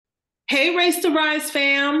Hey, Race to Rise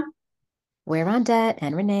fam. We're Rondette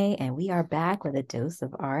and Renee, and we are back with a dose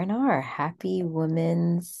of R&R. Happy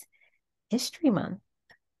Women's History Month.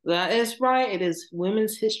 That is right. It is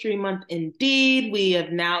Women's History Month indeed. We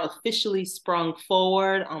have now officially sprung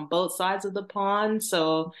forward on both sides of the pond.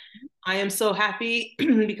 So I am so happy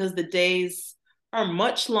because the days are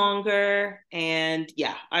much longer. And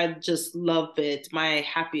yeah, I just love it. My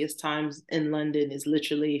happiest times in London is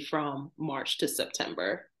literally from March to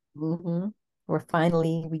September. hmm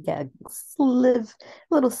we get a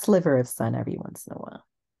little sliver of sun every once in a while.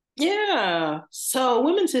 Yeah. So,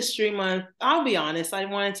 Women's History Month, I'll be honest, I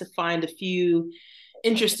wanted to find a few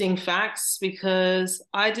interesting facts because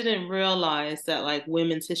I didn't realize that like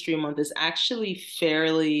Women's History Month is actually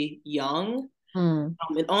fairly young. Hmm.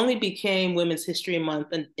 It only became Women's History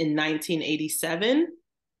Month in 1987, Oh,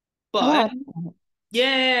 but wow.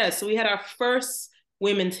 yeah, so we had our first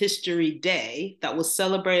Women's History Day that was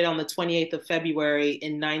celebrated on the 28th of February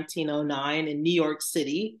in 1909 in New York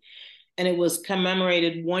City, and it was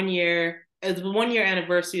commemorated 1 year as the 1 year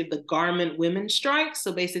anniversary of the garment women's strike.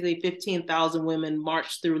 So basically, 15,000 women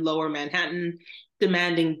marched through Lower Manhattan,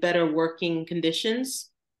 demanding better working conditions,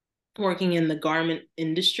 working in the garment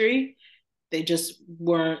industry. They just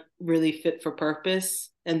weren't really fit for purpose.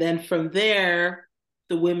 And then from there,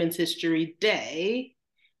 the Women's History Day.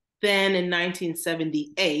 Then in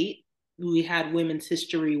 1978, we had Women's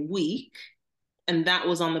History Week, and that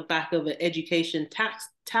was on the back of an education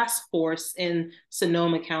task force in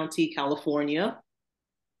Sonoma County, California.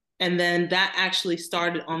 And then that actually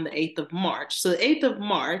started on the 8th of March. So the 8th of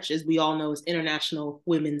March, as we all know, is International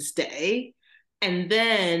Women's Day. And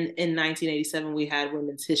then in 1987, we had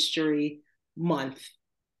Women's History Month.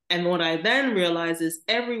 And what I then realized is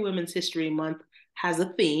every Women's History Month has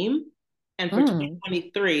a theme. And for Hmm.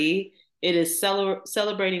 2023, it is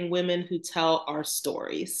celebrating women who tell our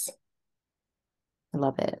stories. I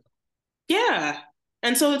love it. Yeah.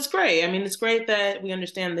 And so it's great. I mean, it's great that we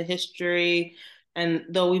understand the history. And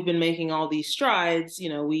though we've been making all these strides,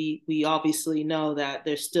 we obviously know that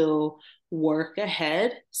there's still work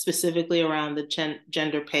ahead, specifically around the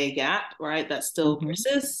gender pay gap, right? That still hmm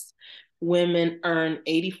persists. Women earn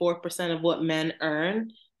 84% of what men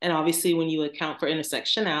earn. And obviously, when you account for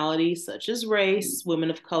intersectionality, such as race, women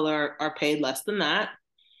of color are paid less than that.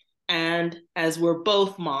 And as we're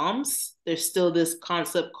both moms, there's still this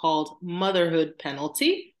concept called motherhood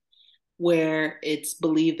penalty, where it's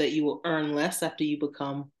believed that you will earn less after you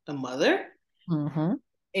become a mother, hmm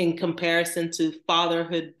in comparison to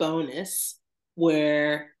fatherhood bonus,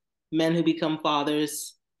 where men who become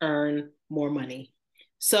fathers earn more money.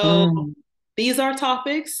 So Mm. these are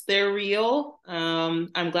topics, they're real.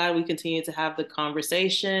 I'm glad we continue to have the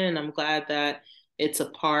conversation. I'm glad that it's a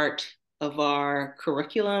part of our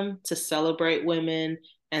curriculum to celebrate women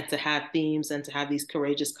and to have themes and to have these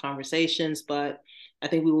courageous conversations. But I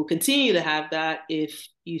think we will continue to have that if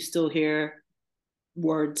you still hear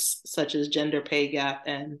words such as gender pay gap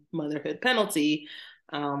and motherhood penalty.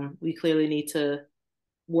 We clearly need to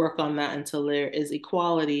work on that until there is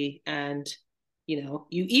equality and you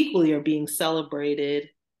equally are being celebrated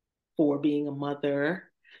for being a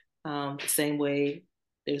mother, the same way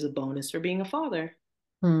there's a bonus for being a father.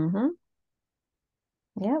 hmm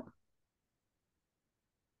Yep.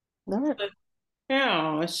 Love it. But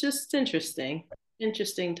yeah, it's just interesting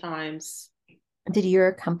times. Did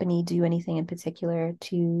your company do anything in particular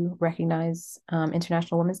to recognize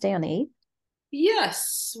International Women's Day on the 8th?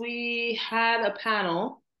 Yes, we had a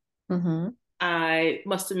panel. Mm-hmm. I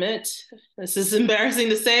must admit, this is embarrassing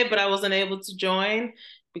to say, but I wasn't able to join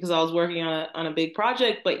because I was working on a big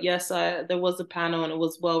project. But yes, there was a panel and it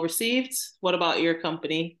was well received. What about your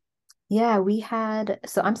company? Yeah,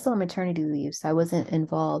 so I'm still on maternity leave, so I wasn't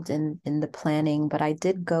involved in the planning, but I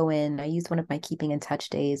did go in. I used one of my keeping in touch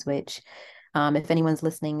days, which if anyone's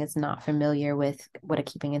listening is not familiar with what a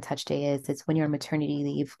keeping in touch day is, it's when you're on maternity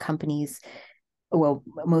leave, companies, well,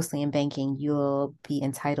 mostly in banking, you'll be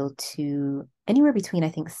entitled to anywhere between, I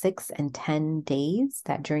think, 6 and 10 days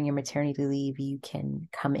that during your maternity leave, you can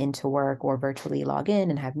come into work or virtually log in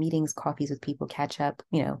and have meetings, coffees with people, catch up,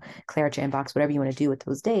 clear out your inbox, whatever you want to do with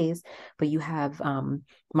those days. But you have,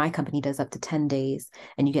 my company does up to 10 days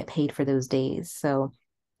and you get paid for those days. So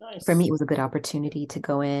for me, Nice. it was a good opportunity to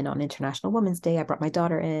go in on International Women's Day. I brought my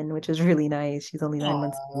daughter in, which was really nice. She's only 9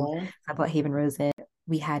 months old. Oh, I brought Haven Rose in.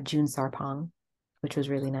 We had June Sarpong, which was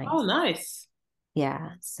really oh, nice. nice. Yeah,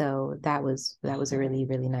 so that was a really,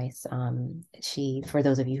 really nice. She, for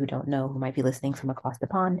those of you who don't know, who might be listening from across the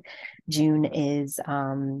pond, June is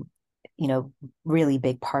you know, really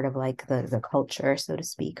big part of like the culture, so to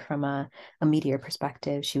speak, from a media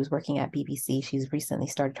perspective. She was working at BBC. She's recently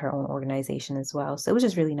started her own organization as well. So it was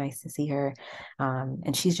just really nice to see her.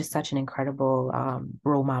 And she's just such an incredible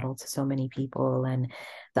role model to so many people. And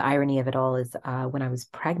the irony of it all is when I was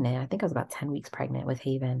pregnant, I think I was about 10 weeks pregnant with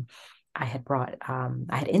Haven. I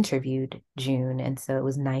had interviewed June. And so it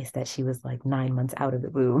was nice that she was like 9 months out of the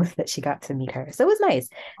womb that she got to meet her. So it was nice.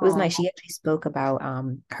 It was nice. She actually spoke about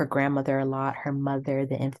her grandmother a lot, her mother,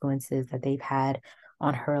 the influences that they've had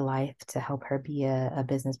on her life to help her be a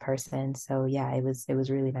business person. So yeah, it was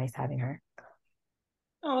really nice having her.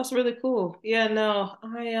 Oh, that's really cool. Yeah, no,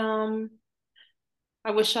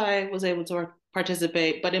 I wish I was able to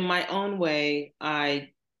participate, but in my own way, I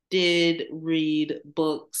did read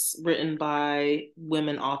books written by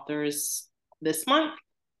women authors this month.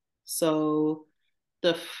 So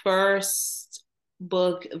the first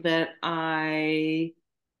book that I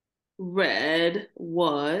read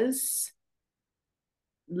was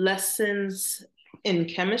Lessons in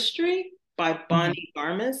Chemistry by Mhm. Bonnie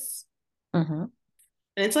Garmis. Mhm.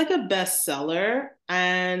 And it's like a bestseller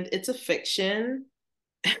and it's a fiction.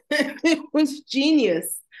 It was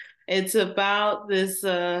genius. It's about this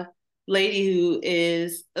lady who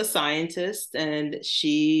is a scientist and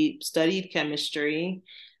she studied chemistry,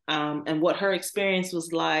 and what her experience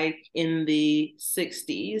was like in the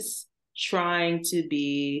 60s trying to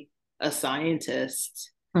be a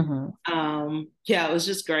scientist. Mhm. Yeah, it was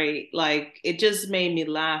just great. Like it just made me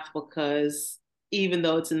laugh because even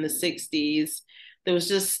though it's in the 60s, there was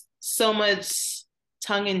just so much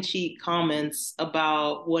tongue-in-cheek comments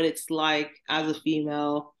about what it's like as a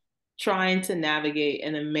female trying to navigate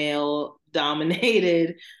in a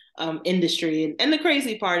male-dominated industry. And the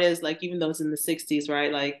crazy part is, like, even though it's in the 60s,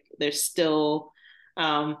 right? Like, there's still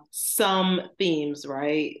some themes,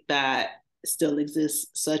 right, that still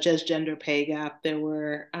exist, such as gender pay gap. There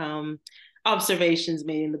were observations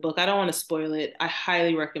made in the book. I don't want to spoil it. I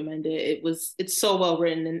highly recommend it. It's so well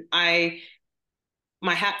written, and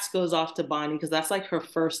my hats goes off to Bonnie because that's like her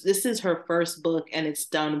first. This is her first book, and it's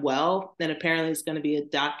done well. And apparently, it's going to be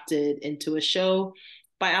adapted into a show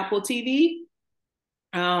by Apple TV.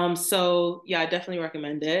 So yeah, I definitely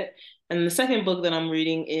recommend it. And the second book that I'm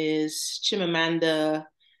reading is Chimamanda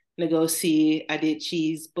Ngozi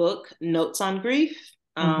Adichie's book, Notes on Grief.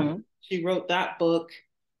 Mhm. She wrote that book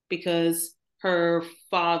because her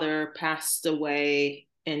father passed away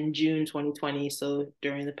in June 2020, so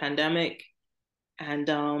during the pandemic. And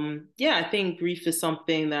yeah, I think grief is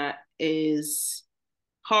something that is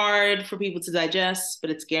hard for people to digest,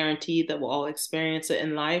 but it's guaranteed that we'll all experience it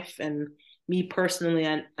in life. And me personally,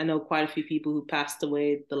 I know quite a few people who passed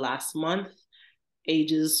away the last month.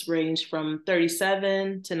 Ages range from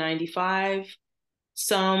 37 to 95.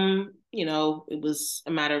 Some, it was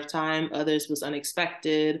a matter of time, others was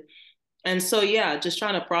unexpected. And so, yeah, just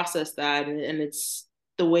trying to process that. And it's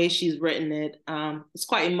the way she's written it. It's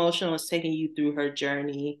quite emotional. It's taking you through her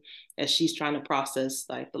journey as she's trying to process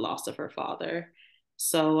like the loss of her father.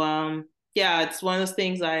 So, yeah, it's one of those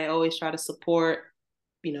things I always try to support.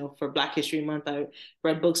 For Black History Month, I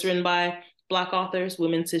read books written by Black authors.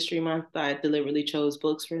 Women's History Month, I deliberately chose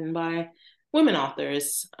books written by women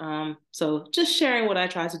authors. So just sharing what I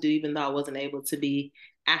tried to do, even though I wasn't able to be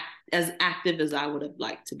as active as I would have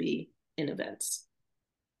liked to be in events.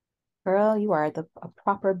 Girl, you are a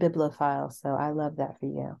proper bibliophile, so I love that for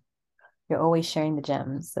you. You're always sharing the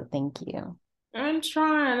gems, so thank you. I'm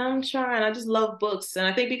trying. I just love books. And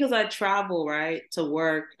I think because I travel, right, to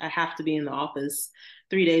work, I have to be in the office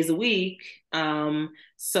 3 days a week.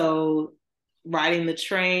 So riding the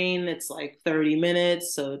train, it's like 30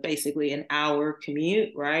 minutes. So basically an hour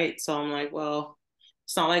commute, right? So I'm like, well,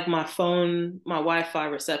 it's not like my Wi-Fi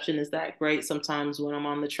reception is that great sometimes when I'm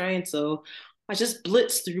on the train. So I just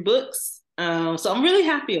blitz through books. So I'm really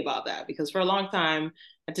happy about that because for a long time,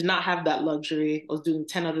 I did not have that luxury. I was doing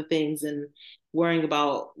 10 other things and worrying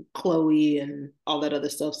about Chloe and all that other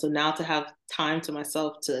stuff. So now to have time to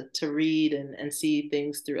myself to read and see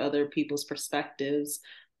things through other people's perspectives,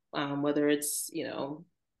 whether it's,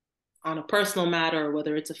 on a personal matter or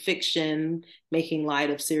whether it's a fiction making light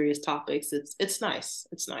of serious topics, it's nice.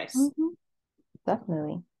 It's nice. Mhm.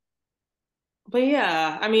 Definitely. But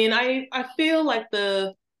yeah, I mean, I feel like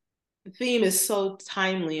the theme is so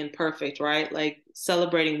timely and perfect, right? Like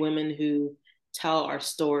celebrating women who tell our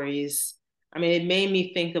stories. I mean, it made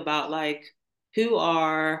me think about like who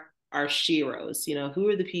are our Sheroes? Who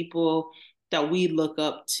are the people that we look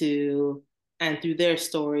up to and through their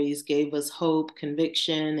stories gave us hope,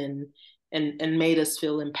 conviction, and made us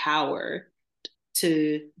feel empowered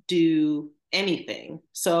to do anything.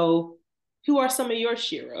 So who are some of your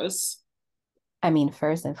Sheroes? I mean,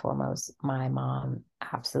 first and foremost, my mom,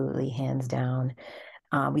 absolutely hands down.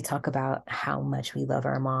 We talk about how much we love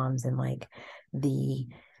our moms and like the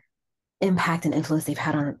impact and influence they've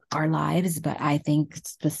had on our lives. But I think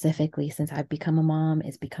specifically since I've become a mom,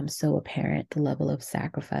 it's become so apparent the level of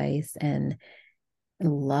sacrifice and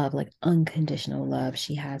love, like unconditional love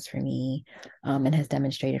she has for me, and has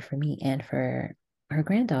demonstrated for me and for her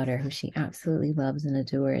granddaughter, who she absolutely loves and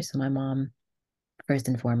adores. So my mom, first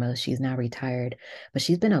and foremost, she's now retired, but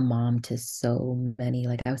she's been a mom to so many.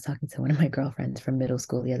 Like I was talking to one of my girlfriends from middle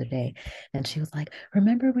school the other day, and she was like,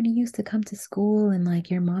 "Remember when you used to come to school and like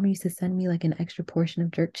your mom used to send me like an extra portion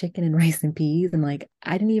of jerk chicken and rice and peas?" And like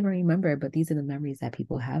I didn't even remember, but these are the memories that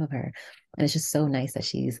people have of her. And it's just so nice that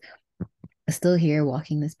she's still here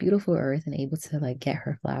walking this beautiful earth and able to like get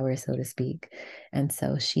her flowers, so to speak. And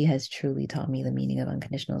so she has truly taught me the meaning of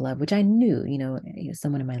unconditional love, which I knew,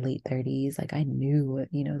 someone in my late 30s, like I knew,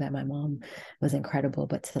 that my mom was incredible,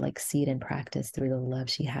 but to like see it in practice through the love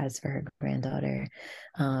she has for her granddaughter,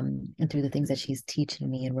 and through the things that she's teaching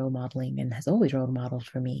me and role modeling and has always role modeled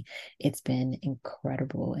for me, it's been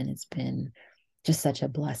incredible. And it's been just such a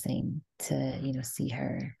blessing to, see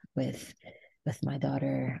her with my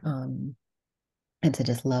daughter, and to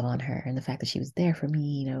just love on her, and the fact that she was there for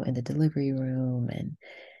me, in the delivery room and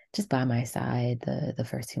just by my side the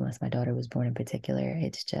first 2 months my daughter was born in particular.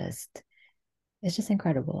 It's just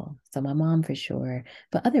incredible. So my mom for sure,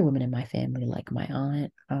 but other women in my family, like my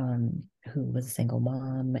aunt, who was a single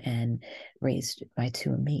mom and raised my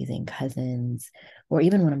two amazing cousins, or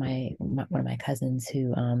even one of my cousins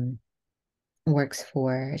who works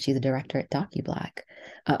for, she's a director at DocuBlack,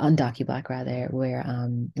 on DocuBlack rather, where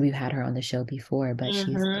we've had her on the show before, but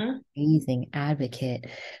she's an Mm-hmm. amazing advocate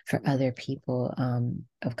for other people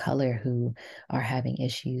of color who are having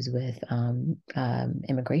issues with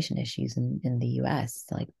immigration issues in the US,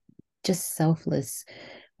 like just selfless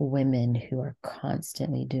women who are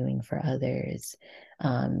constantly doing for others.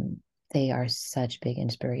 Um, they are such big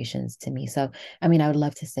inspirations to me. So, I mean, I would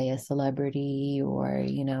love to say a celebrity, or,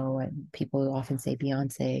 people often say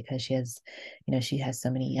Beyonce because she has so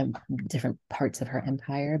many different parts of her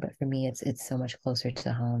empire. But for me, it's so much closer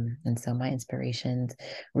to home. And so my inspirations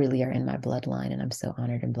really are in my bloodline, and I'm so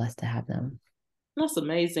honored and blessed to have them. That's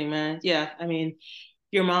amazing, man. Yeah, I mean,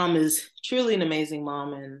 your mom is truly an amazing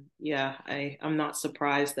mom, and yeah, I'm not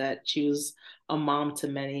surprised that she was a mom to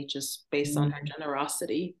many just based on her Mm.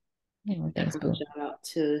 generosity. Oh, thanks, Definitely Boo. shout out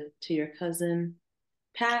to your cousin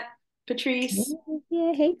Pat Yeah, Patrice.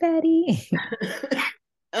 yeah. Hey, Patty.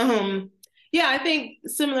 um, yeah, I think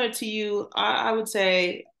similar to you, I would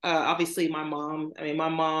say obviously my mom. I mean, my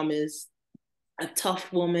mom is a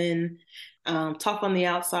tough woman, tough on the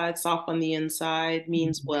outside, soft on the inside,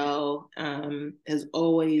 means well, has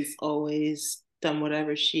always done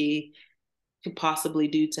whatever she could possibly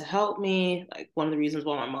do to help me. Like one of the reasons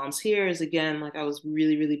why my mom's here is again, like I was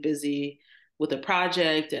really busy with a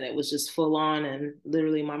project and it was just full on, and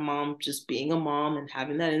literally my mom just being a mom and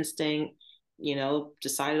having that instinct,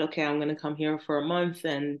 decided, okay, I'm going to come here for a month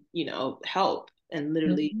and, help. And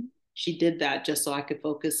literally Mhm. she did that just so I could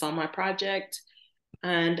focus on my project.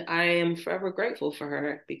 And I am forever grateful for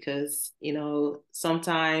her because,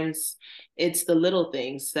 sometimes it's the little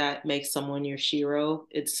things that make someone your Shero.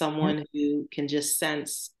 It's Yep. someone who can just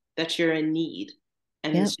sense that you're in need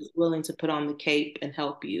and is Yep. just willing to put on the cape and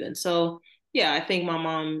help you. And so, yeah, I think my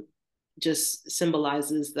mom just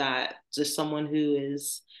symbolizes that, just someone who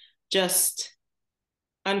is just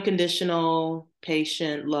unconditional,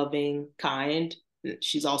 patient, loving, kind.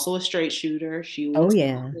 She's also a straight shooter. She will Oh tell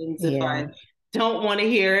yeah. me things if Yeah. I don't want to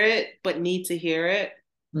hear it, but need to hear it.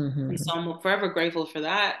 And so Hmm. I'm forever grateful for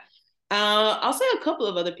that. I'll say a couple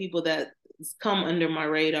of other people that come under my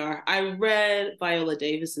radar. I read Viola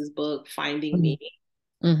Davis's book, Finding Me,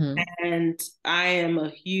 Hmm. and I am a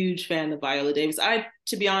huge fan of Viola Davis.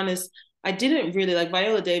 To be honest, I didn't really like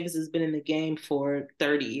Viola Davis has been in the game for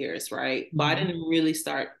 30 years, right? But I Hmm. didn't really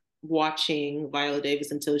start watching Viola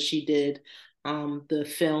Davis until she did the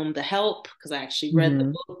film The Help, because I actually read the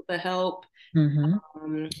Hmm. book The Help,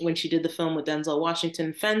 Hmm. when she did the film with Denzel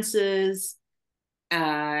Washington, Fences.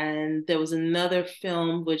 And there was another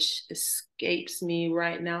film which escapes me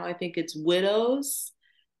right now. I think it's Widows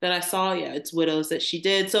that I saw. Yeah, it's Widows that she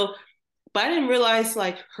did. So but I didn't realize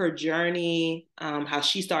like her journey, how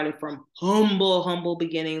she started from humble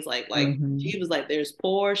beginnings. Like Hmm. she was like, "There's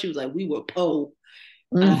poor." She was like, "We were poor,"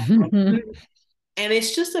 um, Hmm. and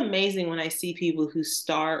it's just amazing when I see people who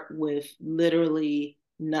start with literally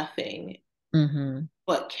nothing, Hmm.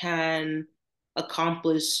 but can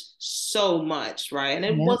accomplish so much, right? And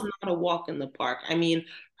it Yep. was not a walk in the park. I mean,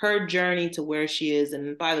 her journey to where she is.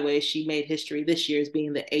 And by the way, she made history this year as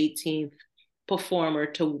being the 18th performer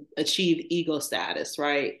to achieve EGO status,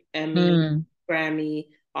 right? Emmy, Mm. Grammy,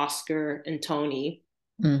 Oscar, and Tony.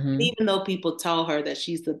 Mm-hmm. Even though people tell her that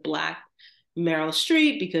she's the Black Meryl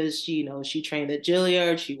Streep because she, she trained at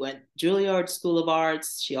Juilliard, she went Juilliard School of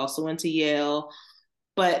Arts, she also went to Yale.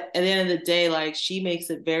 But at the end of the day, like she makes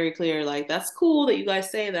it very clear, like that's cool that you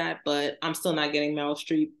guys say that, but I'm still not getting Meryl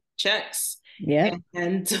Streep checks. Yep.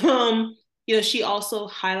 And she also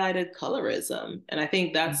highlighted colorism. And I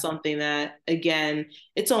think that's something that, again,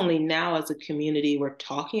 it's only now as a community we're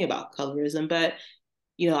talking about colorism, but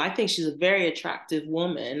I think she's a very attractive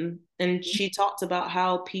woman. And she talked about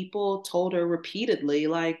how people told her repeatedly,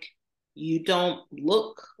 like, you don't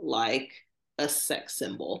look like a sex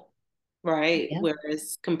symbol, right? Yep.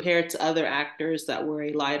 Whereas compared to other actors that were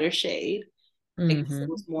a lighter shade, I guess it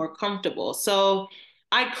Mm-hmm. was more comfortable. So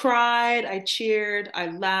I cried, I cheered, I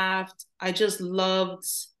laughed. I just loved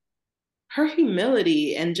her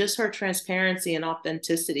humility and just her transparency and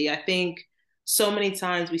authenticity. I think so many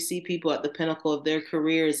times we see people at the pinnacle of their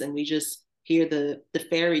careers and we just hear the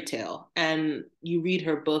fairy tale. And you read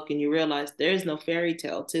her book and you realize there's no fairy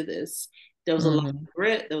tale to this. There was a lot Mm-hmm. of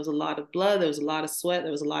grit, there was a lot of blood, there was a lot of sweat,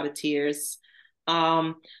 there was a lot of tears.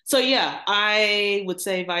 So yeah, I would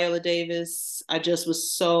say Viola Davis. I just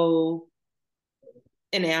was so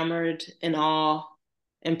enamored, in awe,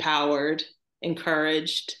 empowered,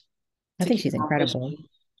 encouraged I to think keep she's on incredible. pushing.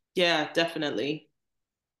 Yeah, definitely.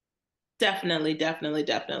 Definitely, definitely,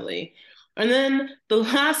 definitely. And then the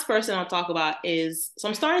last person I'll talk about is, so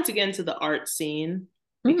I'm starting to get into the art scene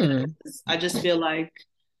because Mm. I just feel like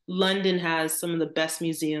London has some of the best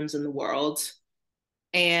museums in the world.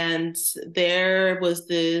 And there was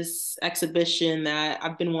this exhibition that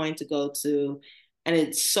I've been wanting to go to, and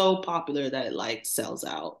it's so popular that it like sells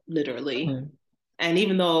out, literally. Mm. And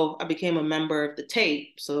even though I became a member of the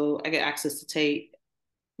Tate, so I get access to Tate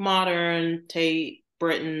Modern, Tate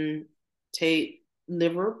Britain, Tate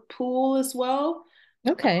Liverpool as well.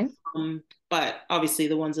 Okay. But obviously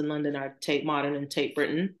the ones in London are Tate Modern and Tate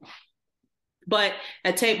Britain. But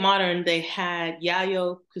at Tate Modern, they had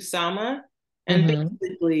Yayoi Kusama, and Mm-hmm.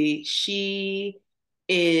 basically she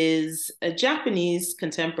is a Japanese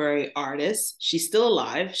contemporary artist. She's still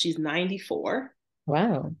alive. She's 94.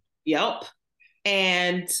 Wow. Yep.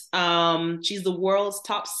 And she's the world's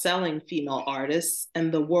top selling female artist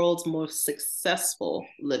and the world's most successful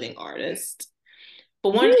living artist.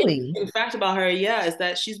 But one Really? interesting fact about her, yeah, is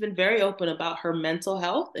that she's been very open about her mental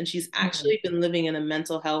health, and she's Mhm. actually been living in a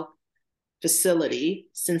mental health facility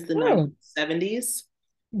since the Oh, 1970s.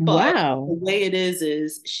 But the wow. way it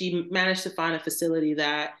is she managed to find a facility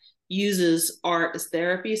that uses art as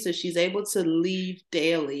therapy. So she's able to leave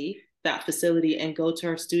daily that facility and go to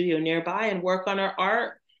her studio nearby and work on her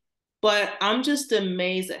art. But I'm just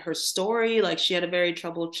amazed at her story. Like she had a very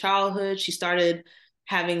troubled childhood. She started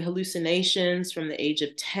having hallucinations from the age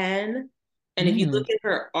of 10. And if you Mm. look at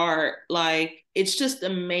her art, like it's just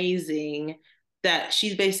amazing that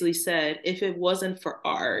she's basically said if it wasn't for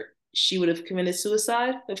art, she would have committed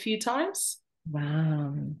suicide a few times.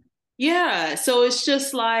 Wow. Yeah. So it's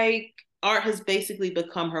just like art has basically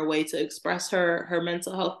become her way to express her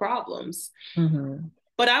mental health problems. Mm-hmm.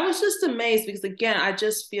 But I was just amazed because, again, I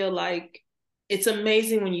just feel like it's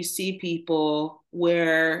amazing when you see people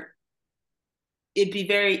where it'd be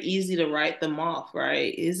very easy to write them off,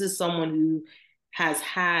 right? This is someone who has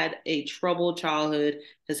had a troubled childhood,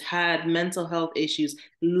 has had mental health issues,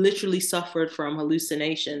 literally suffered from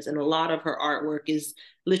hallucinations. And a lot of her artwork is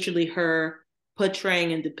literally her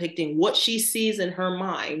portraying and depicting what she sees in her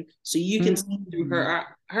mind so you can see through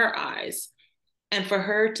Mm-hmm. her eyes. And for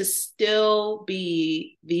her to still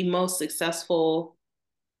be the most successful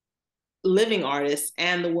living artist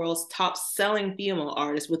and the world's top selling female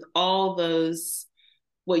artist with all those,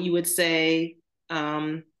 what you would say,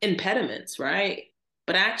 impediments, right?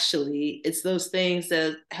 But actually, it's those things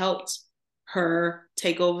that helped her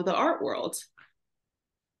take over the art world.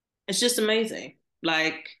 It's just amazing.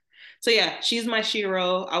 Like, so yeah, she's my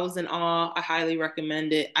Shero. I was in awe. I highly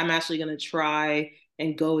recommend it. I'm actually going to try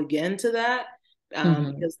and go again to that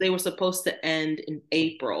Mm-hmm. because they were supposed to end in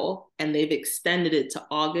April and they've extended it to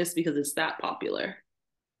August because it's that popular.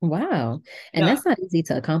 Wow. And Yeah. that's not easy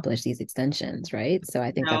to accomplish these extensions, right? So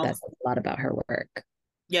I think that No. that's a lot about her work.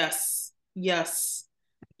 Yes. Yes.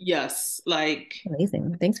 Yes. Like,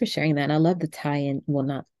 Amazing. Thanks for sharing that. And I love the tie-in. Well,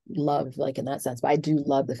 not love like in that sense, but I do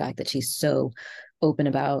love the fact that she's so open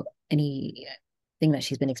about anything that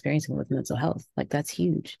she's been experiencing with mental health. Like that's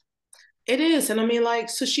huge. it is. And I mean, like,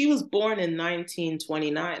 so she was born in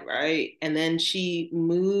 1929, right? And then she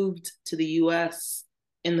moved to the US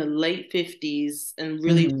in the late 50s and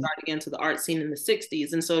really Mm-hmm. started getting into the art scene in the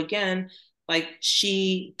 60s. And so again, like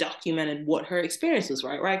she documented what her experience was,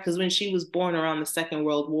 right? Because when she was born around the Second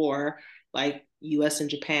World War, like US and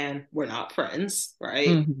Japan were not friends,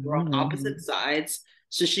 right? We're on Mm-hmm. Mm-hmm. opposite sides.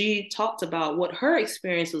 So she talked about what her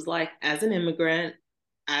experience was like as an immigrant,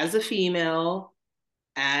 as a female,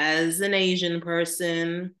 as an Asian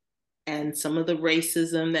person, and some of the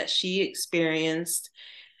racism that she experienced.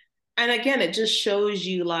 And again, it just shows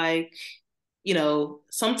you like,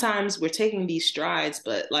 sometimes we're taking these strides,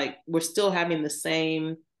 but like we're still having the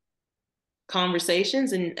same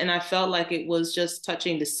conversations. And I felt like it was just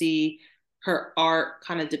touching to see her art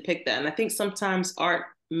kind of depict that. And I think sometimes art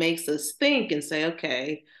makes us think and say,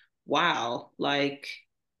 okay, wow, like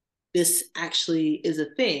this actually is a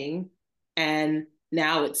thing. And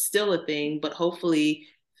now it's still a thing, but hopefully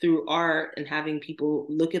through art and having people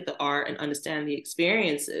look at the art and understand the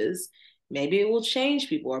experiences, maybe it will change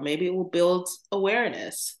people or maybe it will build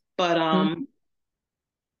awareness. But Mm-hmm.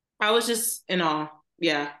 I was just in awe.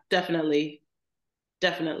 Yeah, definitely.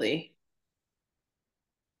 Definitely.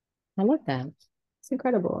 I love that. It's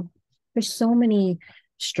incredible. There's so many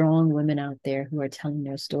strong women out there who are telling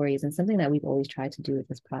their stories. And something that we've always tried to do with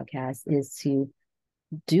this podcast is to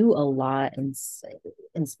do a lot and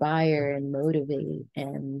inspire and motivate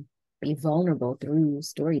and be vulnerable through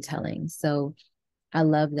storytelling. So I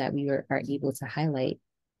love that are able to highlight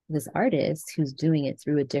this artist who's doing it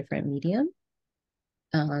through a different medium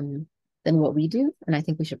um, than what we do. And I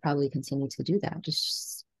think we should probably continue to do that.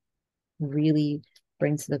 Just really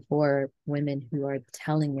bring to the fore women who are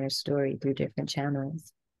telling their story through different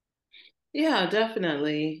channels. Yeah,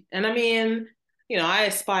 definitely. And I mean, I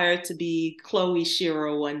aspire to be Chloe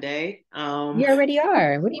Shiro one day. You already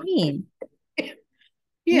are. What do you mean? You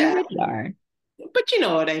Yeah, already are. but you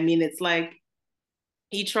know what I mean. It's like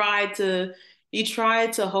you try to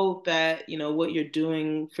hope that what you're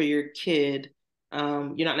doing for your kid,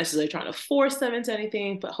 you're not necessarily trying to force them into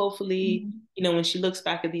anything, but hopefully Mhm. when she looks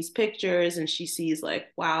back at these pictures and she sees like,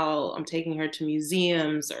 wow, I'm taking her to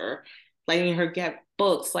museums or letting her get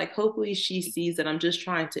books, like hopefully she sees that I'm just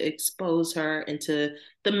trying to expose her into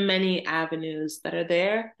the many avenues that are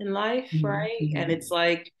there in life, right? And Mhm. it's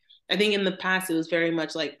like I think in the past it was very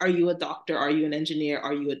much like, are you a doctor, are you an engineer,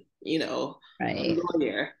 are you a Right.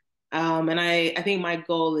 lawyer. And I think my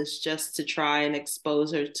goal is just to try and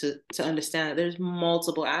expose her to understand that there's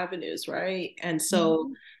multiple avenues, right? And so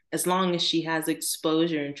Mhm. as long as she has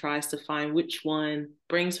exposure and tries to find which one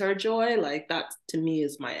brings her joy, like that to me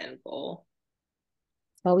is my end goal.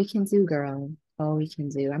 All we can do, girl. All we can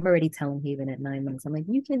do. I'm already telling Haven at 9 months. I'm like,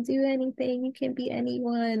 you can do anything. You can be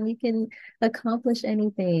anyone. You can accomplish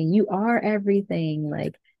anything. You are everything.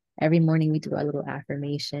 Like every morning we do our little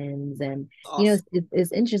affirmations. And, Awesome.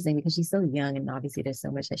 it's interesting because she's so young and obviously there's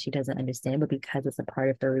so much that she doesn't understand, but because it's a part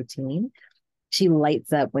of her routine, she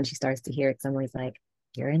lights up when she starts to hear it. Someone's like,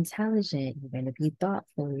 you're intelligent. You're going to be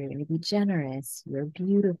thoughtful. You're going to be generous. You're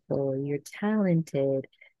beautiful. You're talented.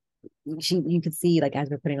 You could see like as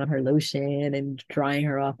we're putting on her lotion and drying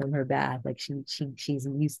her off from her bath, like she's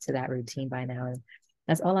used to that routine by now. And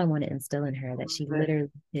that's all I want to instill in her, that she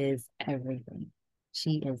literally is everything.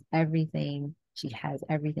 She is everything. She has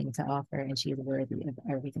everything to offer and she is worthy of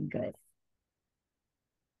everything good.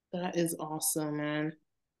 That is awesome, man.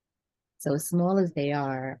 So as small as they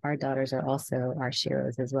are, our daughters are also our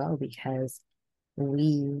Sheroes as well, because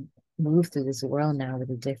we move through this world now with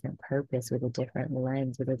a different purpose, with a different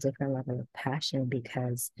lens, with a different level of passion,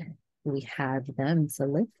 because we have them to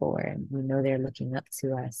live for and we know they're looking up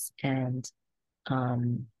to us. And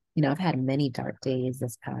I've had many dark days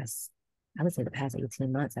I would say the past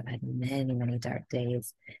 18 months, I've had many, many dark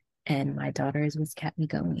days. And my daughter has just kept me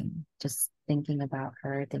going, just thinking about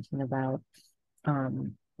her, thinking about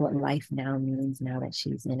what life now means now that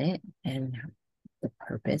she's in it and the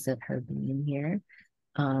purpose of her being here.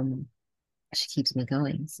 Um, she keeps me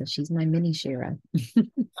going. So she's my mini Shira.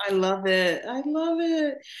 I love it. I love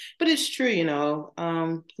it. But it's true,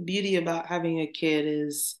 the beauty about having a kid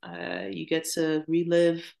is you get to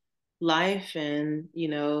relive life and,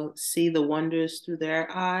 see the wonders through their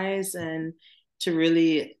eyes and to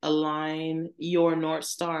really align your North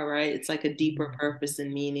Star, right? It's like a deeper purpose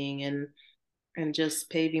and meaning and just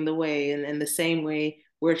paving the way. And the same way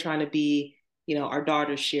we're trying to be, our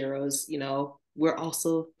daughter's Sheroes, we're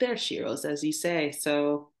also their Sheroes, as you say.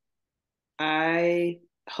 So I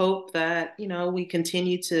hope that, we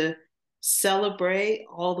continue to celebrate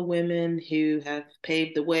all the women who have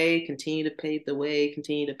paved the way, continue to pave the way,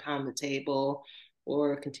 continue to pound the table,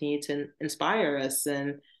 or continue to inspire us.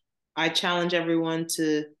 And I challenge everyone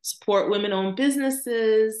to support women owned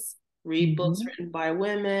businesses, read books Mm-hmm. written by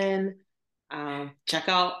women, check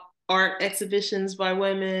out art exhibitions by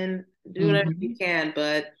women, do whatever you Mm-hmm. can,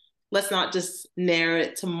 but let's not just narrow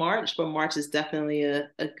it to March, but March is definitely a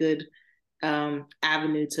good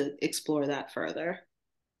avenue to explore that further.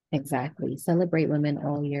 Exactly. Celebrate women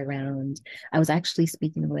all year round. I was actually I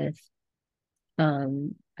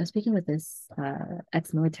was speaking with this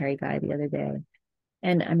ex-military guy the other day.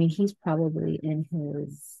 And I mean, he's probably in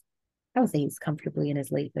his, I would say he's comfortably in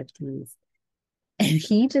his late 50s. And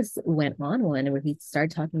he just went on one where he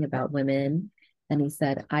started talking about women. And he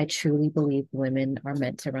said, I truly believe women are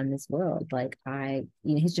meant to run this world. Like,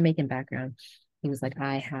 he's Jamaican background. He was like,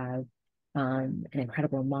 I have an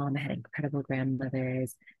incredible mom, I had incredible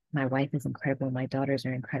grandmothers. My wife is incredible. My daughters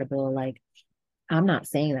are incredible. Like, I'm not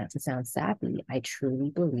saying that to sound sappy. I truly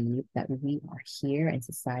believe that we are here and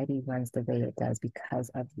society runs the way it does because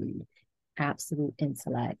of the absolute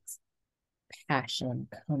intellect, passion,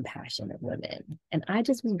 compassion of women. And I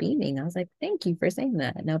just was beaming. I was like, thank you for saying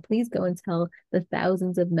that. Now, please go and tell the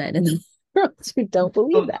thousands of men in the world who don't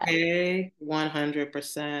believe that. Okay,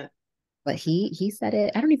 100%. But he said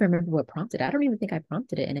it. I don't even remember what prompted it. I don't even think I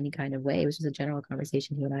prompted it in any kind of way. It was just a general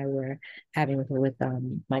conversation he and I were having with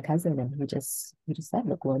my cousin, and he just said,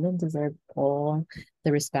 "Look, women deserve all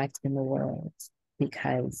the respect in the world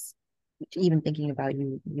because even thinking about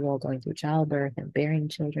you all going through childbirth and bearing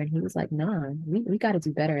children, he was like, nah, we got to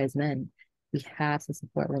do better as men. We have to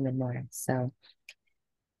support women more." So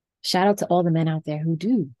shout out to all the men out there who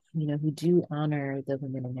do honor the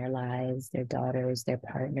women in their lives, their daughters, their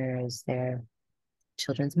partners, their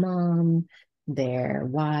children's mom, their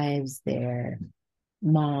wives, their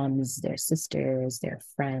moms, their sisters, their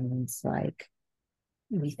friends. Like,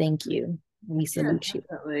 we thank you. We Yeah, salute you.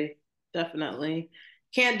 definitely. Definitely.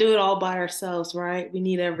 Can't do it all by ourselves, right? We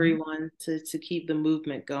need everyone to keep the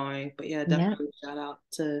movement going. But yeah, Yeah. definitely shout out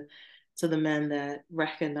to the men that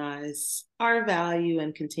recognize our value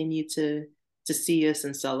and continue to see us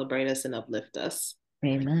and celebrate us and uplift us.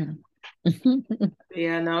 Amen.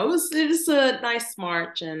 Yeah, no, it was a nice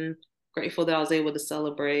March and grateful that I was able to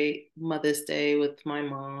celebrate Mother's Day with my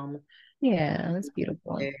mom. Yeah, that's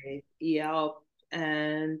beautiful. Yeah,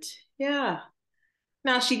 and yeah,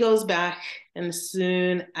 now she goes back, and as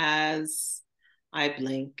soon as I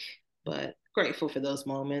blink, but grateful for those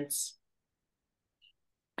moments.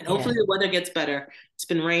 And Yeah. hopefully the weather gets better. It's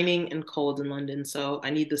been raining and cold in London, so I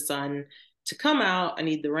need the sun to come out. I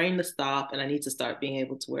need the rain to stop, and I need to start being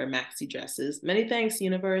able to wear maxi dresses. Many thanks,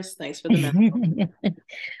 universe. Thanks for the message.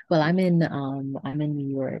 Well, I'm in New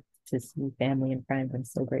York to see family and friends. I'm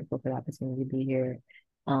so grateful for the opportunity to be here.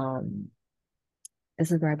 Um,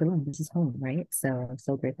 this is where I belong. This is home, right? So I'm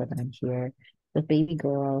so grateful that I'm here. The baby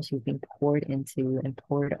girl, she's being poured into and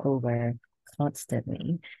poured over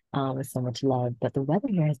constantly, with so much love. But the weather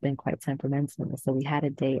here has been quite temperamental. So we had a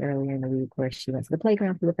day earlier in the week where she went to the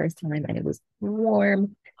playground for the first time and it was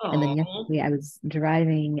warm. And then Oh, yesterday I was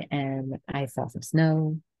driving and I saw some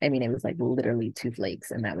snow. I mean, it was like literally two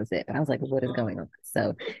flakes and that was it. But I was like, what is going on?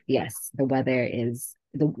 So yes, the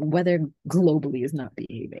weather globally is not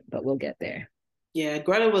behaving, but we'll get there. yeah,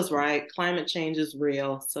 Greta was right. Climate change is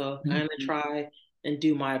real. So I'm gonna Mhm. try and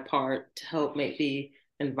do my part to help make the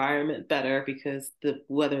environment better because the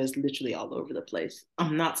weather is literally all over the place.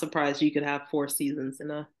 I'm not surprised you could have 4 seasons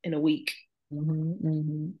in a week. Mhm,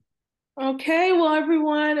 mhm. Okay, well,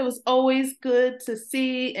 everyone, it was always good to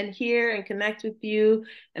see and hear and connect with you.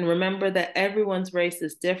 And remember that everyone's race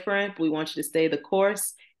is different. We want you to stay the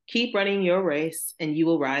course, keep running your race, and you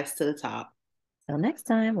will rise to the top. Till next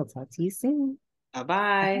time, we'll talk to you soon. Bye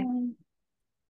bye. Bye.